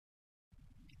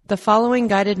The following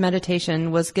guided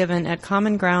meditation was given at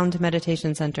Common Ground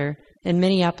Meditation Center in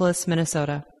Minneapolis,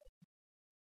 Minnesota.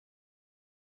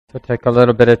 So take a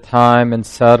little bit of time and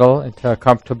settle into a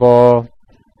comfortable,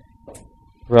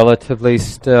 relatively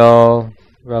still,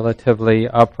 relatively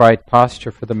upright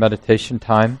posture for the meditation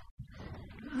time.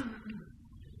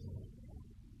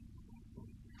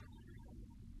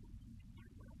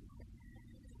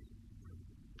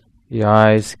 The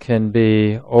eyes can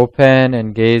be open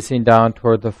and gazing down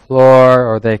toward the floor,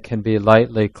 or they can be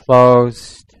lightly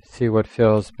closed. See what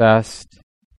feels best.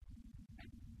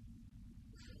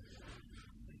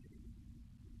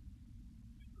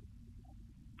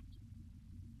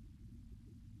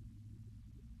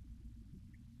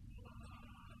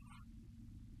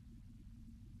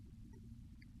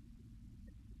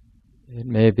 It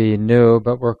may be new,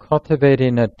 but we're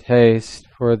cultivating a taste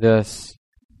for this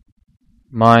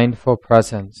mindful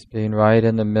presence, being right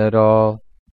in the middle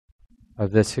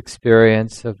of this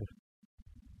experience of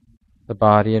the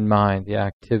body and mind, the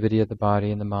activity of the body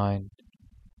and the mind.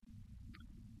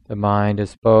 The mind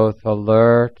is both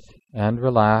alert and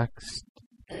relaxed.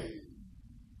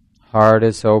 Heart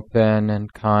is open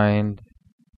and kind.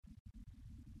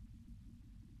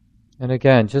 And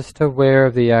again, just aware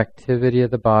of the activity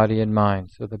of the body and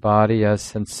mind. So the body as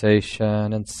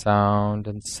sensation and sound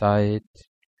and sight,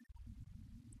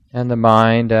 and the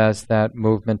mind as that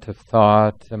movement of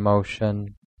thought,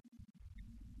 emotion.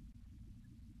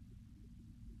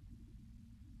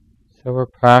 So we're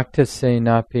practicing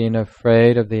not being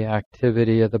afraid of the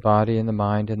activity of the body and the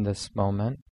mind in this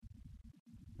moment.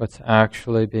 What's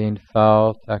actually being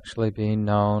felt, actually being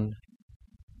known,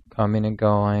 coming and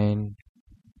going.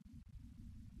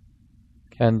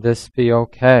 Can this be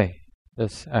okay,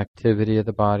 this activity of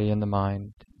the body and the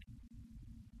mind?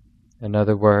 In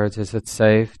other words, is it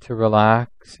safe to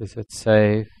relax? Is it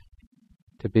safe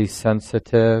to be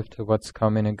sensitive to what's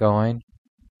coming and going?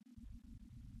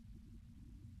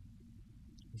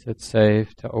 Is it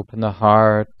safe to open the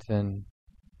heart and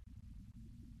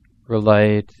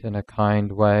relate in a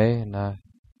kind way, in a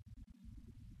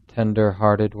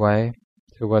tender-hearted way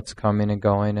to what's coming and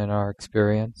going in our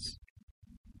experience?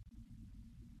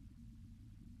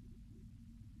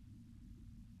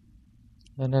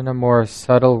 And in a more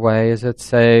subtle way, is it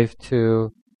safe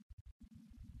to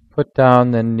put down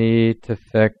the need to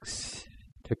fix,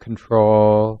 to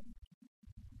control,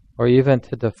 or even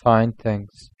to define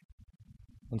things?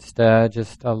 Instead,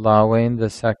 just allowing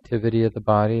this activity of the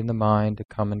body and the mind to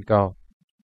come and go.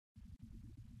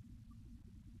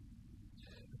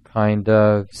 A kind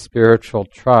of spiritual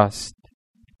trust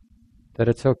that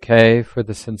it's okay for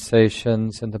the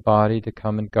sensations in the body to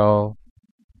come and go.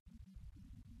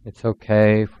 It's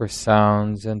okay for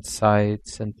sounds and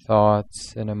sights and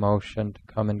thoughts and emotion to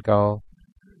come and go.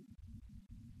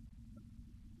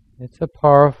 It's a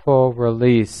powerful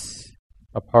release,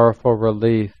 a powerful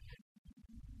relief,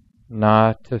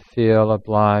 not to feel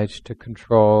obliged to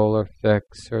control or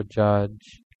fix or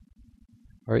judge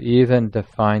or even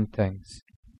define things,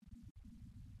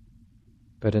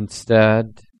 but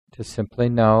instead to simply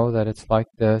know that it's like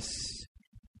this.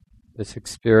 This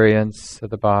experience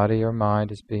of the body or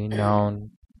mind is being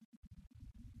known.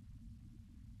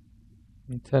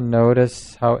 And to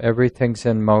notice how everything's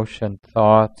in motion,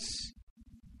 thoughts,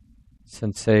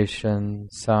 sensations,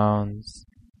 sounds.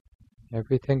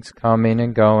 Everything's coming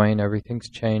and going, everything's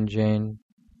changing,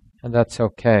 and that's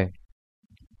okay,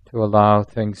 to allow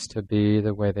things to be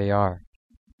the way they are.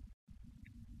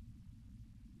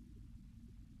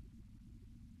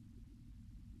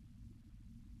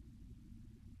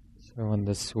 So in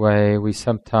this way, we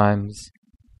sometimes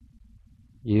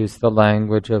use the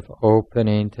language of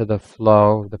opening to the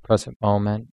flow of the present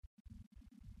moment,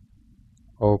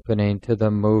 opening to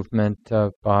the movement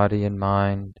of body and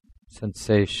mind,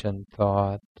 sensation,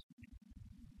 thought.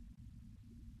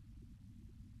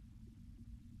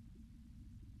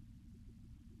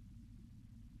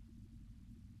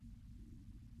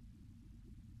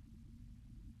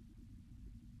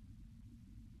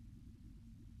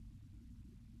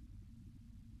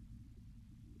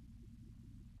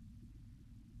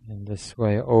 In this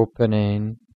way,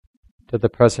 opening to the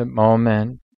present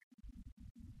moment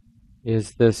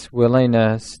is this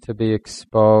willingness to be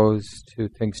exposed to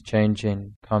things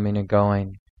changing, coming and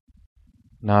going,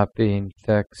 not being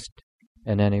fixed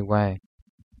in any way.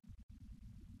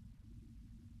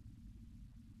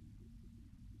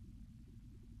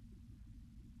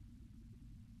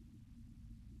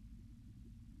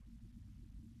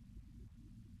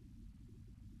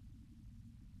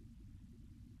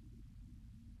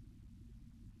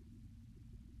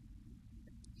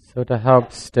 So to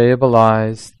help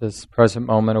stabilize this present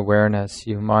moment awareness,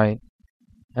 you might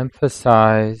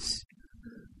emphasize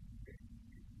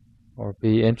or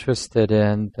be interested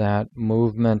in that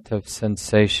movement of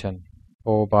sensation,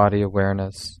 whole body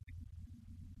awareness.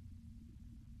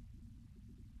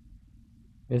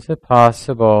 Is it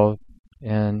possible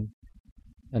in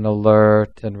an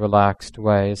alert and relaxed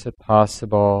way, is it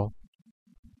possible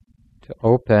to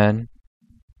open,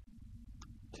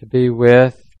 to be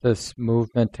with this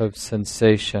movement of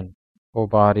sensation, whole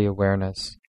body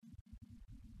awareness?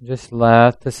 Just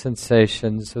let the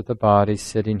sensations of the body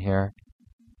sitting here,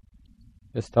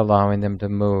 just allowing them to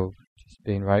move, just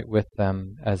being right with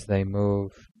them as they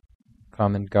move,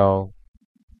 come and go.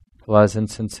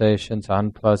 Pleasant sensations,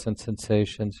 unpleasant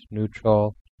sensations,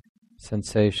 neutral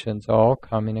sensations, all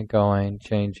coming and going,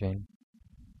 changing.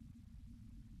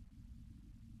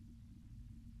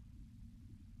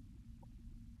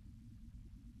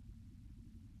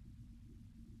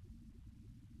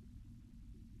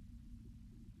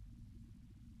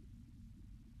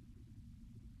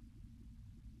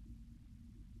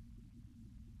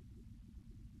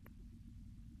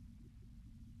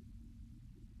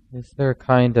 Is there a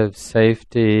kind of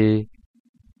safety,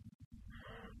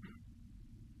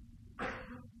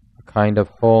 a kind of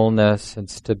wholeness and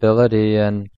stability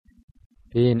in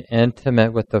being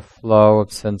intimate with the flow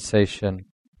of sensation,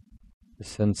 the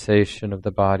sensation of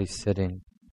the body sitting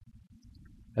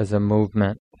as a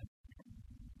movement,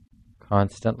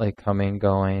 constantly coming,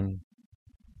 going?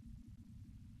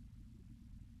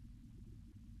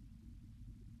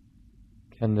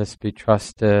 Can this be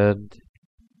trusted?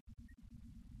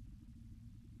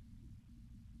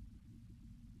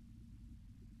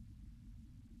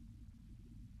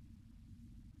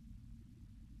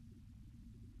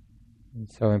 And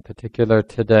so in particular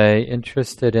today,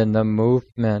 interested in the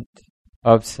movement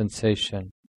of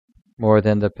sensation more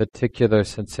than the particular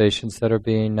sensations that are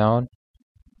being known.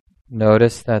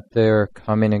 Notice that they're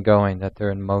coming and going, that they're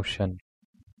in motion,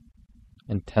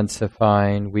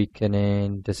 intensifying,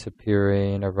 weakening,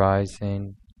 disappearing,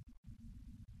 arising.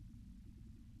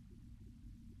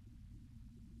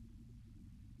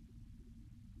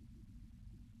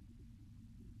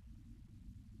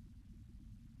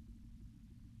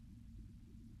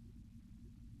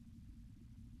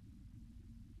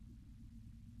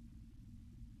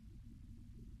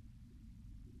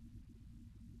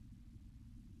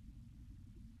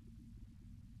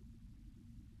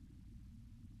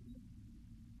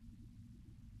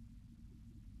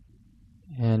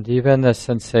 And even the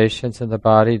sensations in the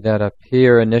body that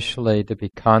appear initially to be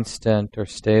constant or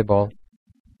stable,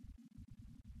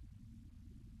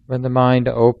 when the mind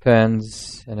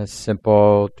opens in a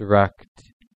simple, direct,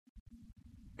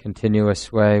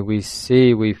 continuous way, we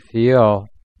see, we feel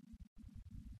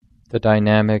the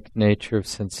dynamic nature of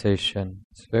sensation.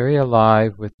 It's very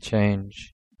alive with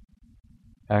change.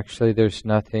 Actually, there's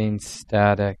nothing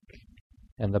static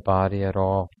in the body at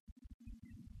all.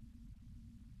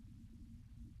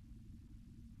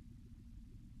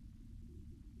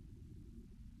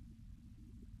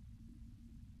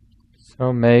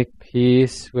 So make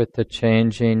peace with the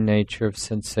changing nature of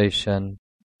sensation,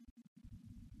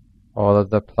 all of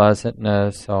the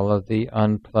pleasantness, all of the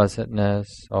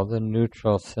unpleasantness, all the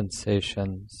neutral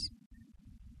sensations,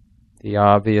 the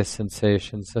obvious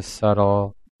sensations, the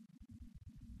subtle.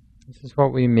 This is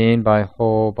what we mean by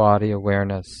whole body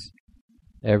awareness.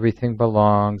 Everything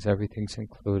belongs, everything's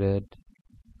included.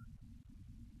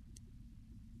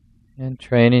 And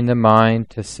training the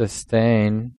mind to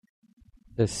sustain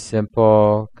this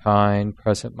simple, kind,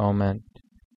 present moment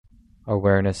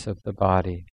awareness of the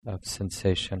body, of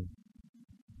sensation.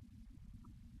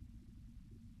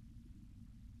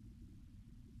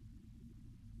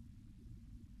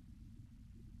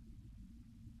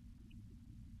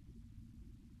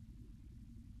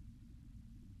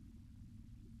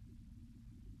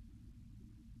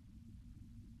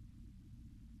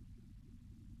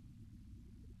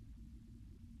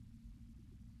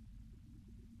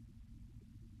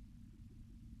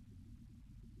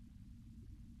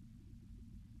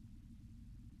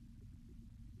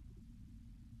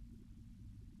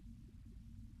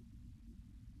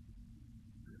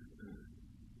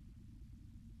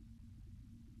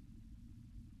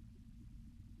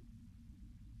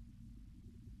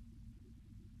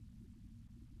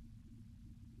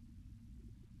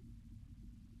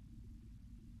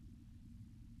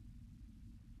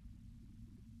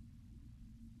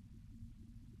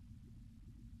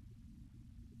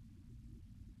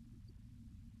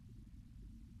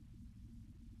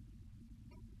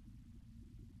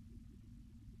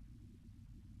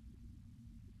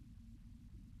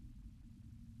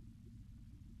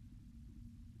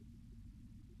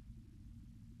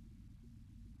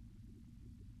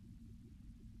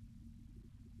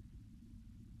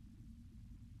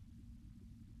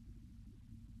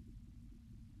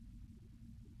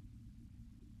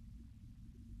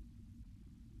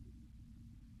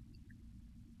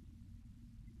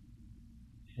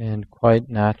 And quite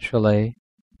naturally,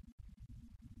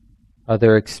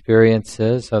 other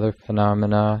experiences, other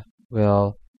phenomena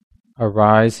will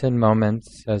arise in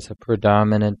moments as a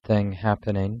predominant thing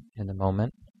happening in the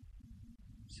moment.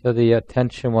 So the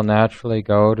attention will naturally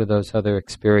go to those other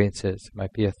experiences. It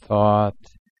might be a thought,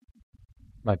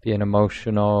 might be an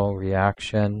emotional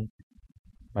reaction,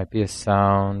 might be a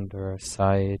sound or a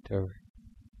sight or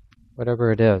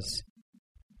whatever it is.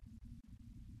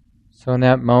 So in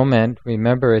that moment,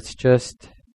 remember it's just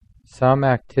some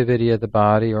activity of the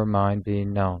body or mind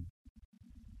being known.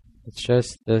 It's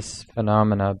just this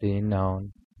phenomena being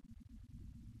known.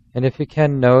 And if you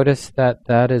can notice that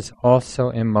that is also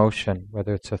emotion,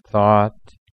 whether it's a thought,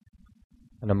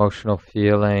 an emotional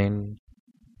feeling,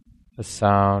 a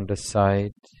sound, a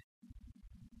sight,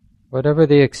 whatever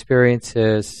the experience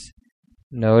is,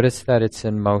 notice that it's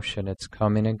in motion. It's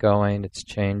coming and going, it's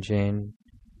changing,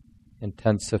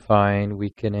 intensifying,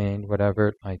 weakening, whatever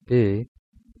it might be.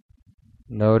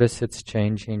 Notice its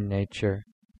changing nature.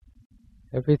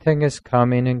 Everything is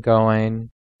coming and going.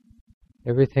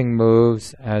 Everything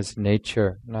moves as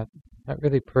nature, not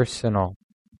really personal.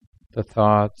 The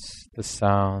thoughts, the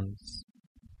sounds,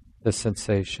 the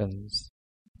sensations.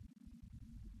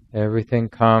 Everything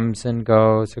comes and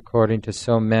goes according to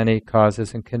so many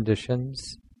causes and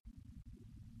conditions.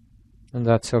 And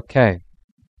that's okay.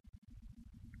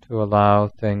 To allow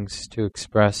things to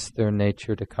express their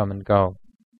nature, to come and go.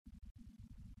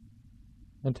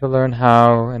 And to learn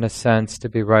how, in a sense, to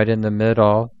be right in the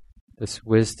middle, this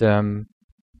wisdom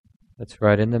that's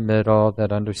right in the middle,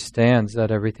 that understands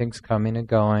that everything's coming and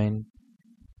going,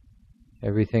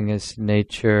 everything is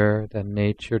nature, the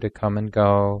nature to come and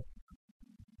go.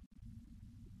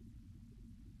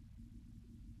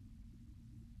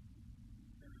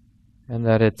 And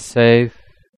that it's safe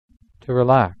to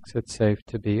relax, it's safe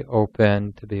to be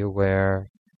open, to be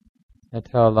aware, and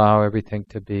to allow everything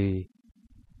to be.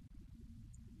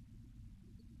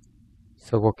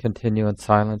 So we'll continue in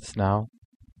silence now.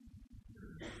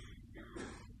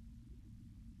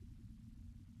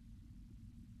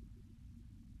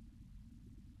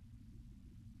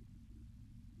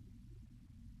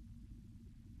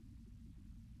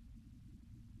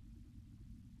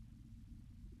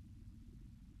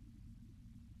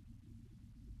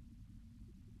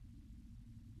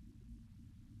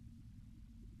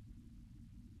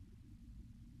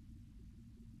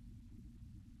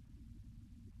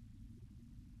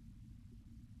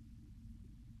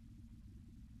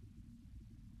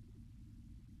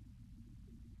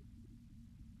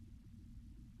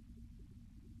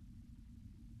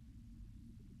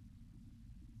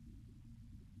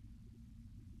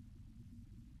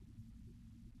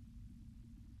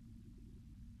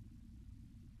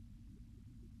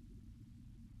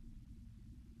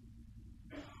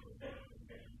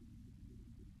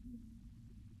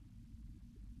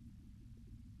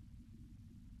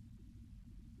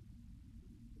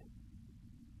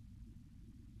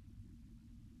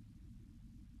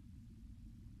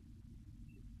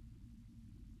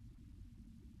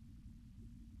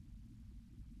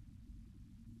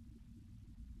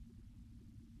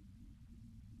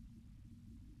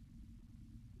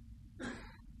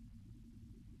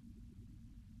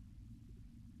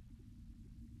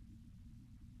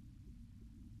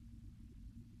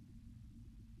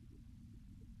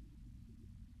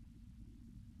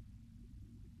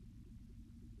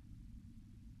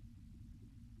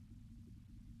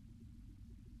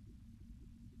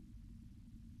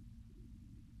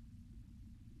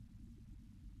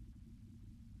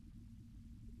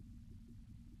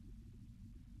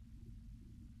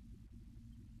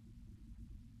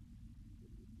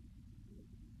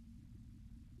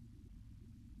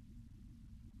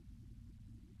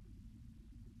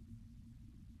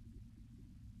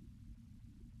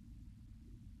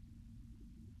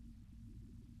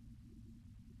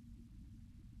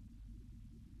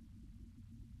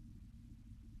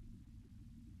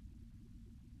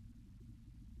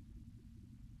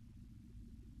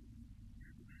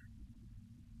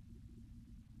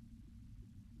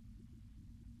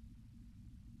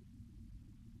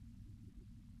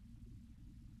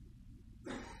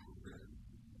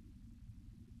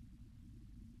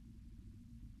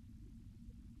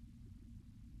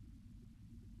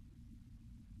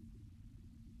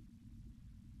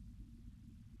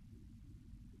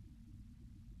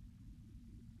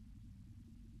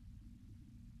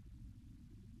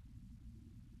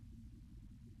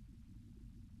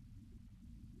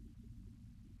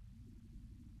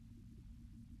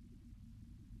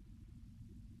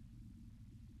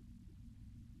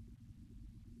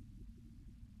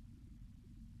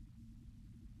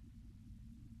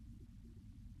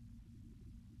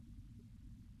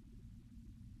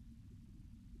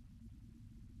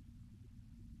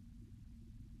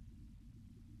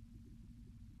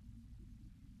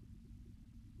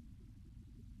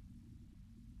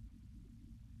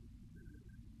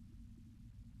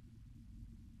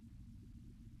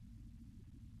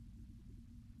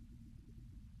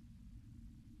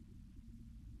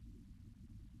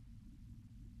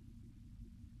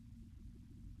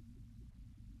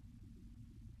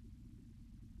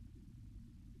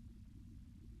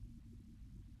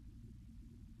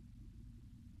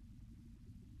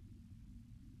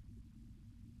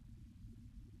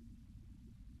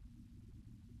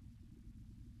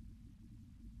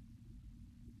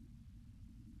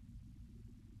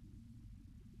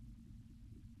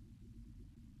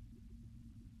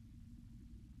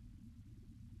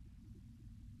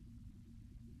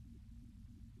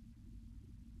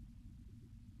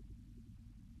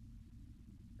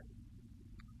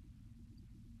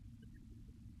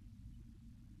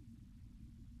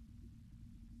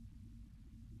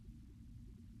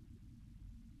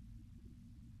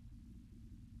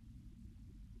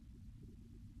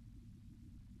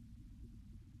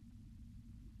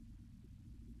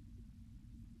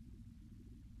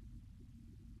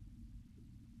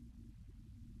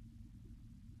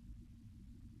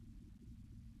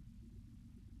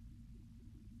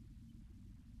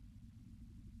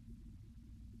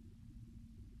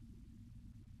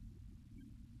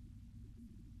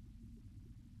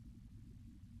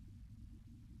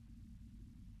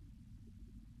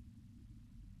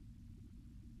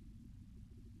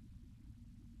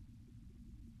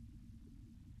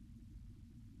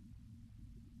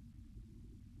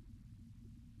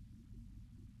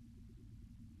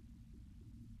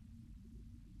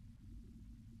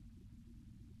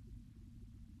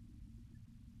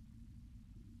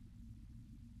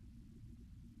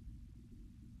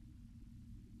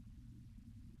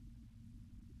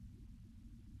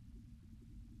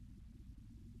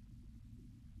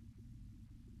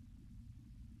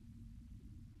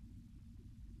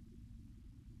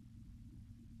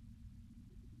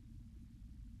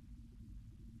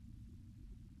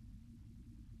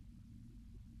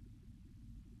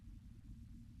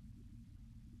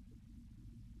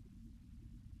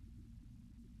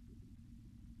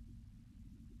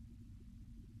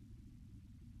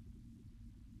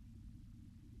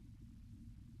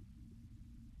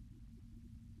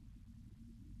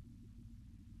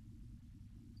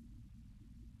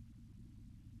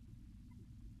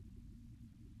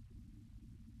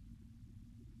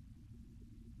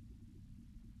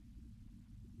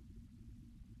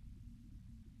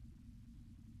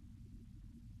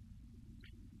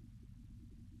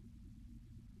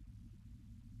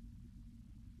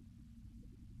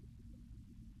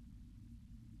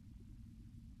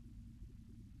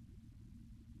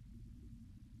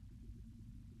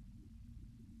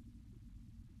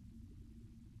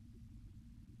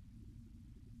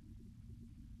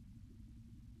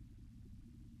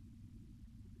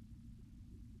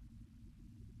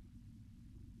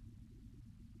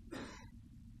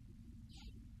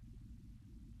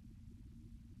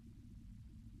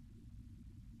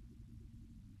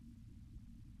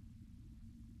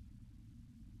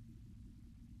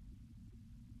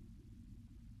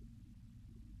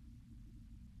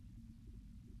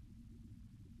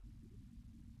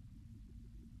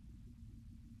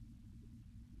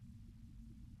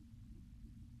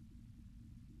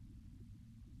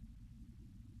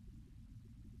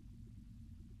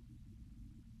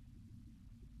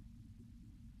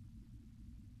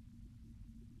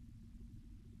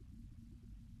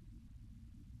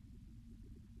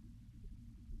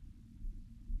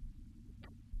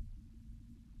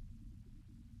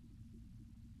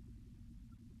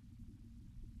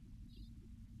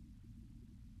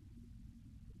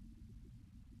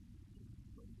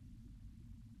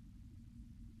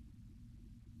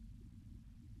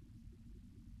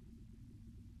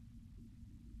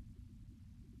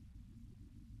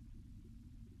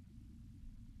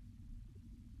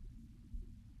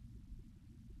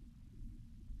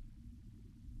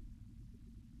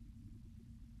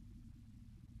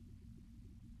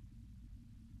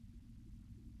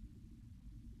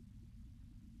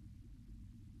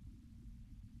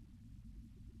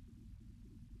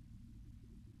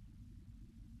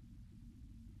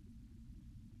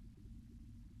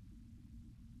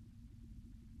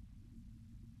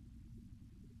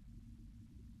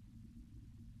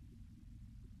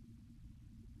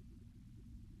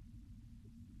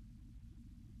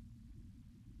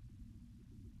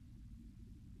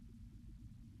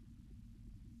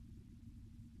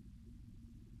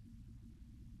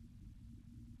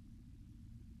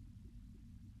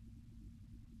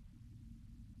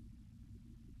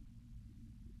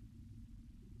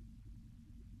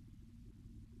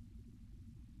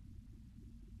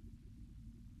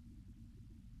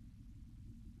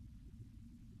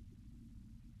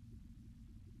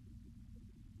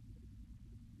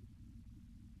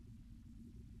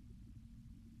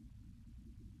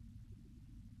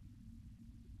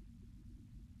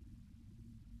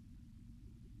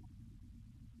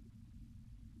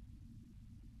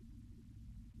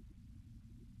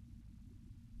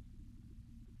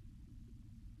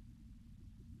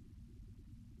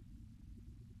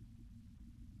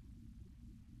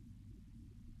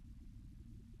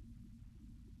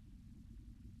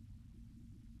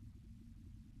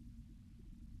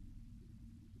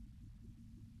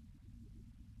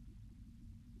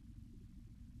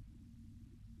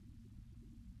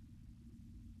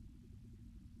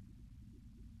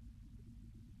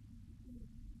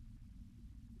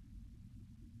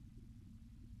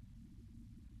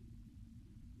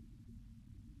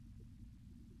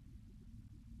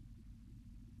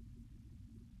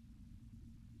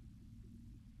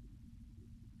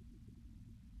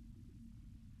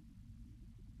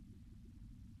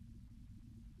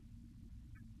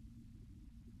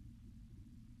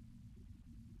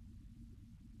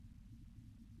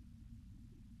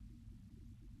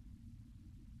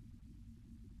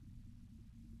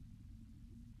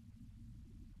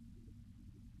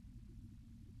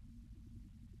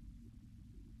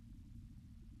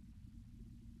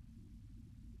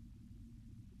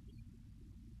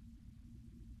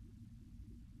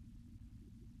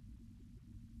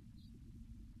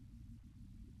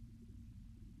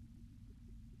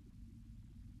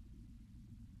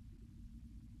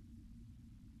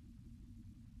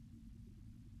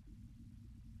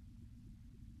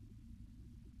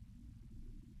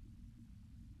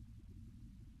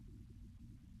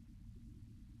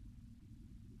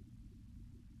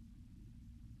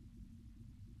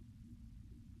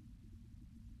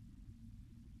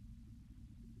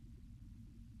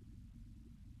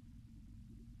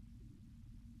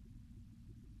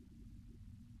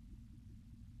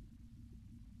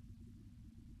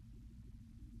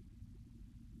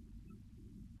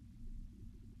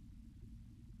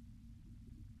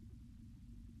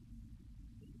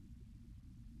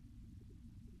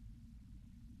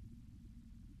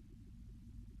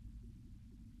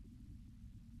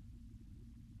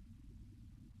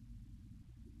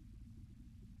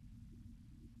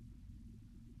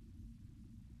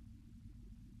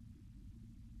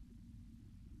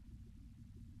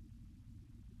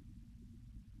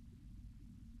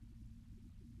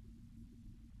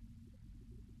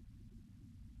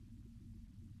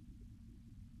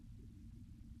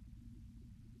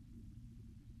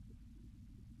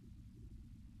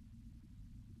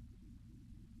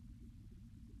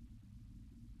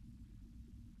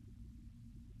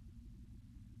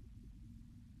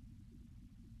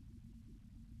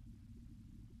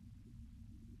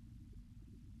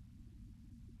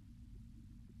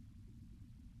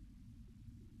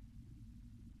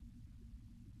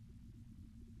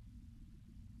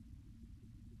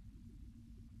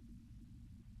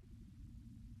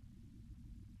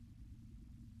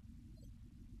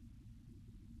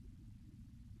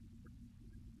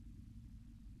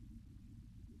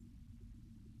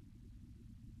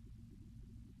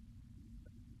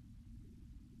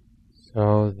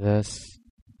 So this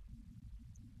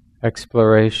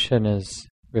exploration is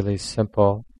really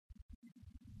simple.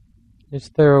 Is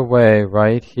there a way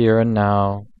right here and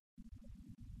now?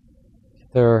 Is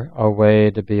there a way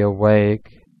to be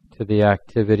awake to the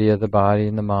activity of the body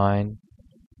and the mind,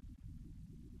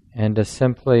 and to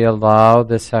simply allow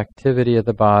this activity of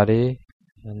the body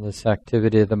and this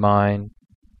activity of the mind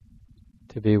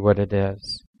to be what it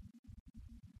is?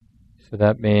 So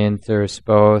that means there's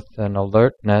both an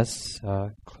alertness, a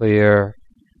clear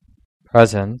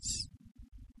presence,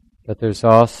 but there's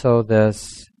also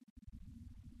this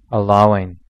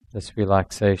allowing, this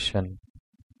relaxation.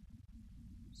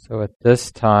 So at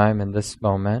this time, in this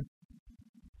moment,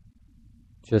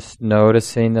 just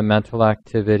noticing the mental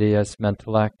activity as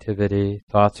mental activity.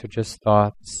 Thoughts are just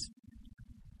thoughts.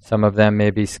 Some of them may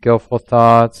be skillful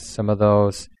thoughts, some of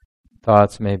those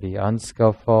thoughts may be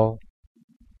unskillful.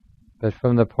 But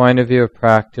from the point of view of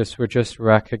practice, we're just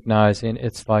recognizing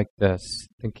it's like this.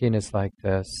 Thinking is like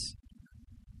this.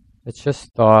 It's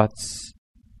just thoughts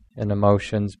and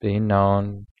emotions being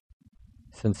known.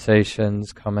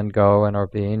 Sensations come and go and are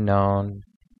being known.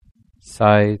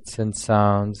 Sights and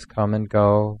sounds come and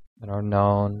go and are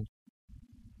known.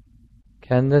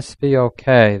 Can this be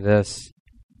okay, this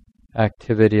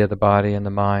activity of the body and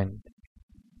the mind?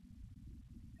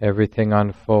 Everything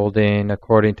unfolding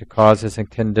according to causes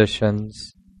and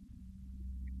conditions.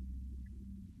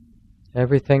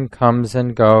 Everything comes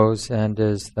and goes and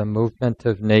is the movement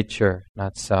of nature,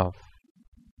 not self.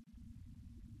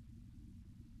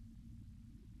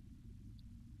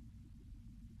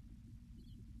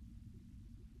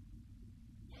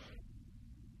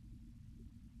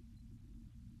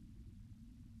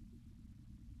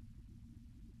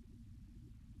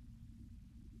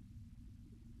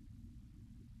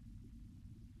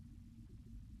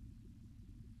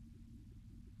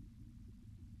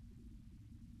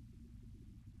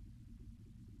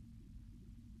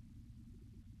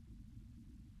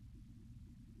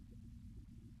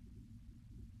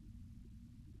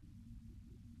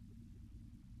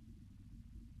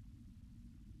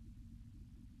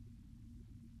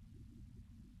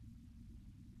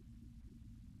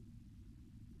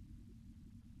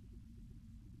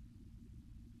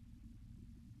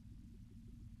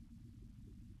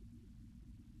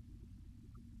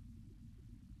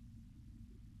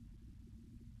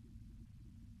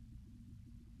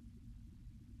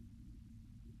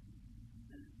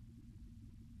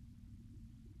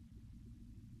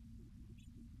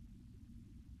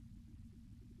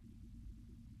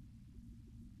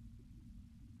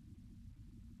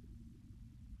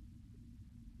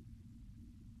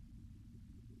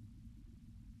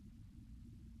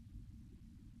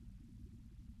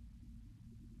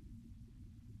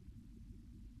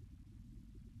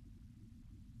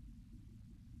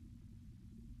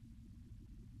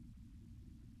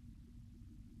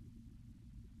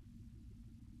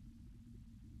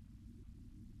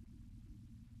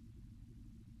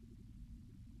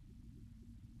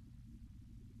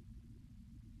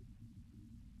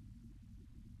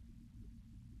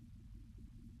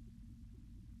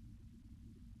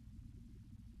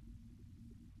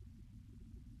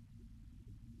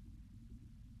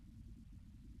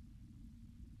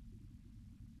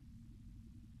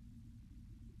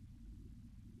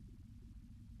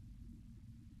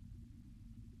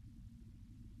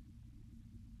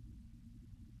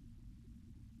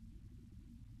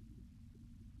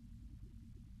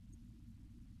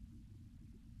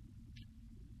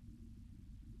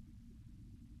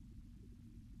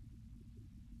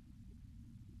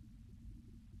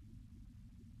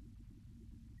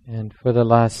 And for the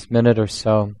last minute or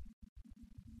so,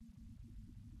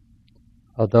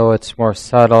 although it's more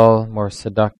subtle, more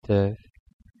seductive,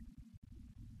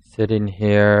 sitting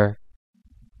here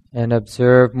and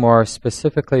observe more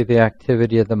specifically the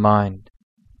activity of the mind.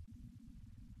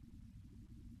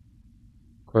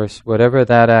 Of course, whatever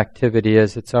that activity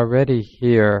is, it's already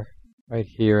here, right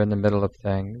here in the middle of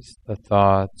things, the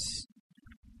thoughts,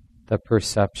 the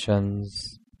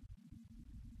perceptions,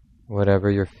 whatever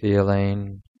you're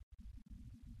feeling,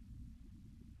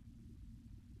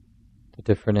 the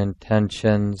different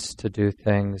intentions to do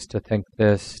things, to think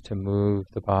this, to move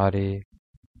the body.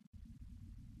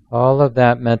 All of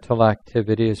that mental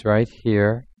activity is right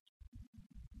here.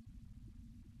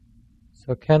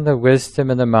 So can the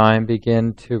wisdom in the mind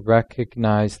begin to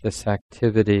recognize this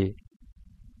activity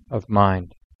of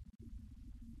mind?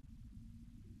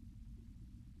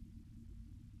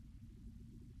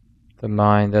 The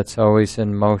mind that's always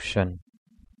in motion.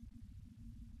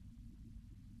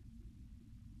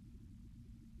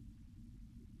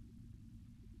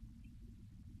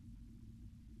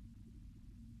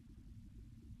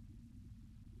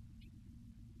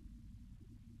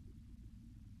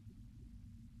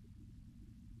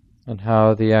 and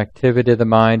how the activity of the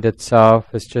mind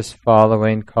itself is just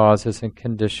following causes and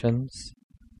conditions.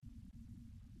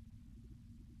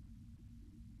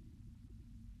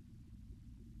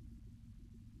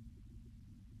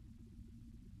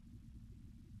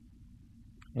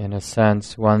 In a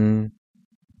sense, one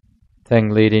thing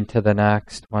leading to the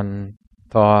next, one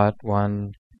thought,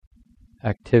 one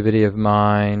activity of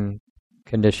mind,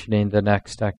 conditioning the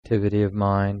next activity of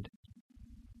mind.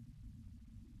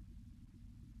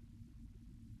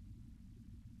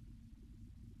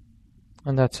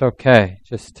 And that's okay,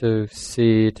 just to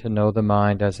see, to know the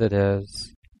mind as it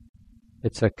is.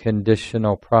 It's a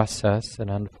conditional process, an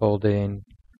unfolding,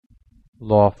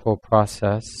 lawful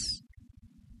process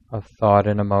of thought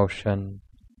and emotion,